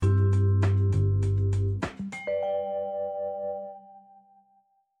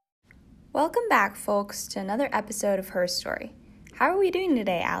Welcome back, folks, to another episode of HERSTORY. How are we doing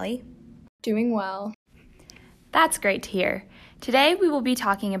today, Allie? Doing well. That's great to hear. Today we will be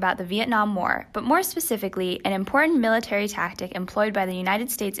talking about the Vietnam War, but more specifically, an important military tactic employed by the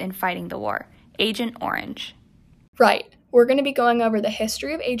United States in fighting the war, Agent Orange. Right. We're going to be going over the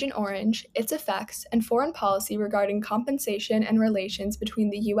history of Agent Orange, its effects, and foreign policy regarding compensation and relations between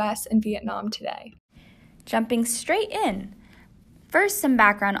the U.S. and Vietnam today. Jumping straight in. First, some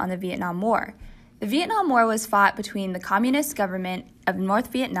background on the Vietnam War. The Vietnam War was fought between the Communist government of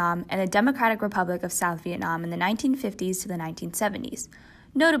North Vietnam and the Democratic Republic of South Vietnam in the 1950s to the 1970s.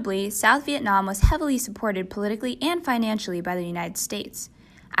 Notably, South Vietnam was heavily supported politically and financially by the United States.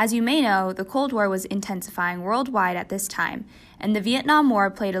 As you may know, the Cold War was intensifying worldwide at this time, and the Vietnam War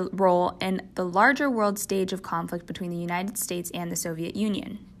played a role in the larger world stage of conflict between the United States and the Soviet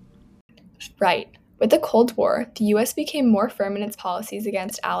Union. Right. With the Cold War, the U.S. became more firm in its policies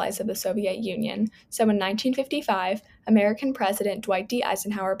against allies of the Soviet Union, so in 1955, American President Dwight D.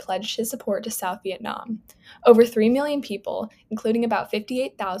 Eisenhower pledged his support to South Vietnam. Over 3 million people, including about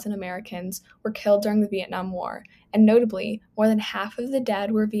 58,000 Americans, were killed during the Vietnam War, and notably, more than half of the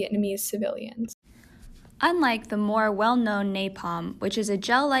dead were Vietnamese civilians. Unlike the more well-known napalm, which is a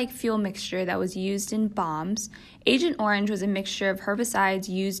gel-like fuel mixture that was used in bombs, Agent Orange was a mixture of herbicides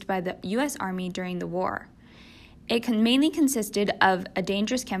used by the U.S. Army during the war. It mainly consisted of a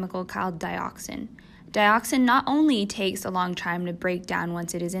dangerous chemical called dioxin. Dioxin not only takes a long time to break down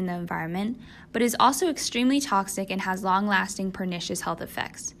once it is in the environment, but is also extremely toxic and has long-lasting pernicious health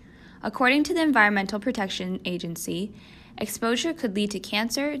effects. According to the Environmental Protection Agency, exposure could lead to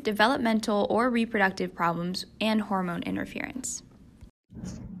cancer, developmental or reproductive problems, and hormone interference.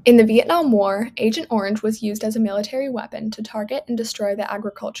 In the Vietnam War, Agent Orange was used as a military weapon to target and destroy the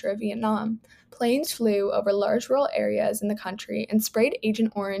agriculture of Vietnam. Planes flew over large rural areas in the country and sprayed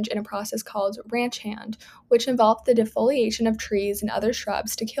Agent Orange in a process called ranch hand, which involved the defoliation of trees and other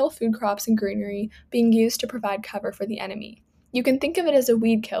shrubs to kill food crops and greenery being used to provide cover for the enemy. You can think of it as a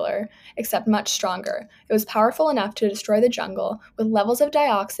weed killer, except much stronger. It was powerful enough to destroy the jungle with levels of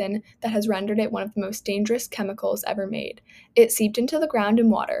dioxin that has rendered it one of the most dangerous chemicals ever made. It seeped into the ground and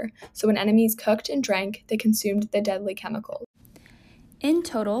water, so when enemies cooked and drank, they consumed the deadly chemicals. In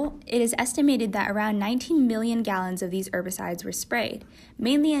total, it is estimated that around 19 million gallons of these herbicides were sprayed,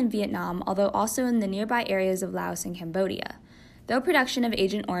 mainly in Vietnam, although also in the nearby areas of Laos and Cambodia. Though production of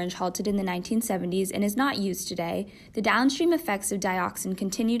Agent Orange halted in the 1970s and is not used today, the downstream effects of dioxin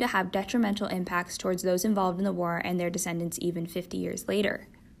continue to have detrimental impacts towards those involved in the war and their descendants even 50 years later.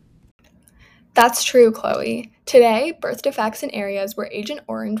 That's true, Chloe. Today, birth defects in areas where Agent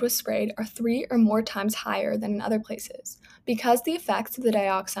Orange was sprayed are 3 or more times higher than in other places. Because the effects of the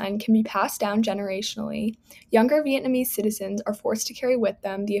dioxin can be passed down generationally, younger Vietnamese citizens are forced to carry with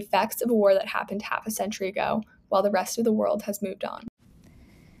them the effects of a war that happened half a century ago, while the rest of the world has moved on.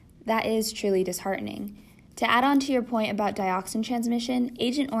 That is truly disheartening. To add on to your point about dioxin transmission,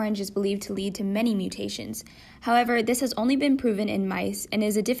 Agent Orange is believed to lead to many mutations. However, this has only been proven in mice and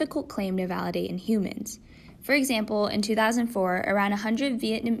is a difficult claim to validate in humans. For example, in 2004, around 100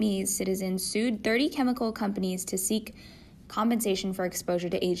 Vietnamese citizens sued 30 chemical companies to seek compensation for exposure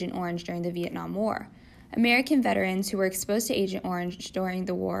to Agent Orange during the Vietnam War. American veterans who were exposed to Agent Orange during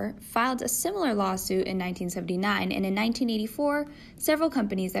the war filed a similar lawsuit in 1979, and in 1984, several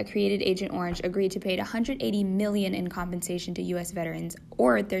companies that created Agent Orange agreed to pay $180 million in compensation to U.S. veterans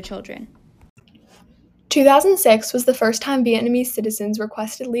or their children. 2006 was the first time Vietnamese citizens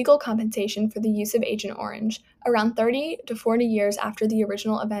requested legal compensation for the use of Agent Orange, around 30 to 40 years after the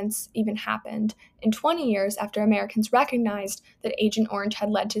original events even happened, and 20 years after Americans recognized that Agent Orange had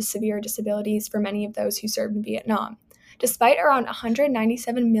led to severe disabilities for many of those who served in Vietnam. Despite around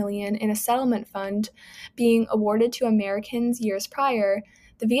 $197 million in a settlement fund being awarded to Americans years prior,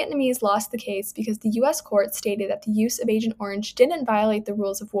 the Vietnamese lost the case because the U.S. court stated that the use of Agent Orange didn't violate the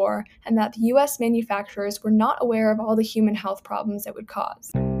rules of war and that the U.S. manufacturers were not aware of all the human health problems it would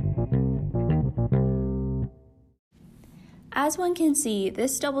cause. As one can see,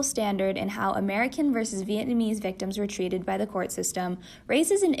 this double standard in how American versus Vietnamese victims were treated by the court system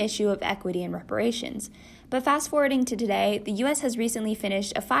raises an issue of equity and reparations. But fast forwarding to today, the U.S. has recently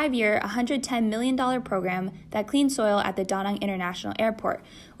finished a 5-year, $110 million program that cleaned soil at the Da Nang International Airport,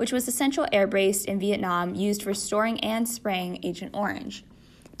 which was the central air base in Vietnam used for storing and spraying Agent Orange.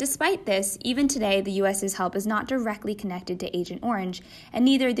 Despite this, even today, the U.S.'s help is not directly connected to Agent Orange, and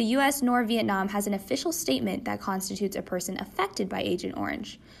neither the U.S. nor Vietnam has an official statement that constitutes a person affected by Agent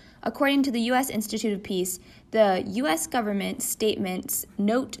Orange. According to the U.S. Institute of Peace, the U.S. government statements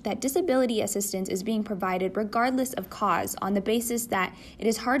note that disability assistance is being provided regardless of cause on the basis that it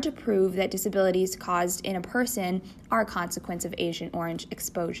is hard to prove that disabilities caused in a person are a consequence of Agent Orange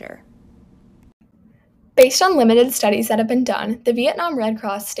exposure. Based on limited studies that have been done, the Vietnam Red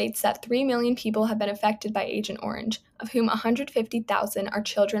Cross states that 3 million people have been affected by Agent Orange, of whom 150,000 are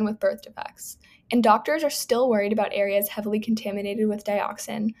children with birth defects. And doctors are still worried about areas heavily contaminated with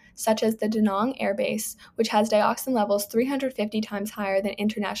dioxin, such as the Da Nang Air Base, which has dioxin levels 350 times higher than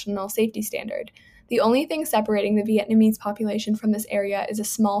international safety standard. The only thing separating the Vietnamese population from this area is a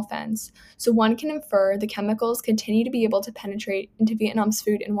small fence, so one can infer the chemicals continue to be able to penetrate into Vietnam's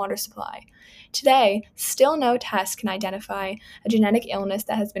food and water supply. Today, still no test can identify a genetic illness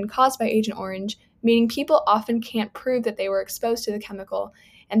that has been caused by Agent Orange, meaning people often can't prove that they were exposed to the chemical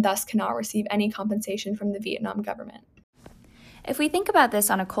and thus cannot receive any compensation from the Vietnam government. If we think about this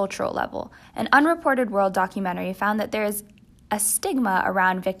on a cultural level, an unreported world documentary found that there is a stigma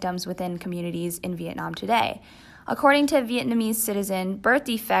around victims within communities in Vietnam today. According to a Vietnamese citizen, birth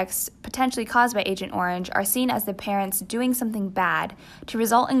defects potentially caused by Agent Orange are seen as the parents doing something bad to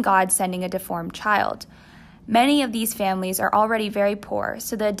result in God sending a deformed child. Many of these families are already very poor,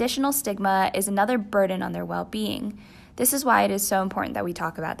 so the additional stigma is another burden on their well-being. This is why it is so important that we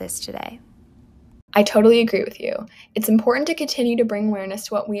talk about this today. I totally agree with you. It's important to continue to bring awareness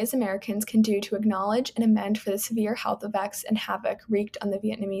to what we as Americans can do to acknowledge and amend for the severe health effects and havoc wreaked on the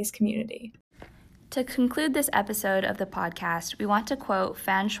Vietnamese community. To conclude this episode of the podcast, we want to quote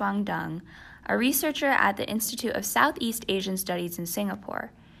Phan Xuan Dung, a researcher at the Institute of Southeast Asian Studies in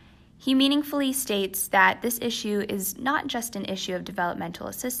Singapore. He meaningfully states that this issue is not just an issue of developmental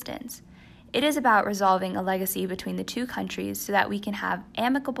assistance. It is about resolving a legacy between the two countries so that we can have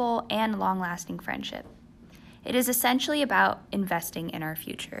amicable and long-lasting friendship. It is essentially about investing in our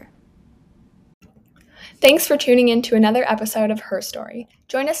future. Thanks for tuning in to another episode of Her Story.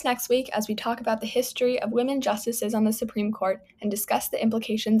 Join us next week as we talk about the history of women justices on the Supreme Court and discuss the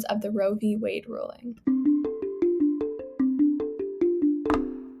implications of the Roe v. Wade ruling.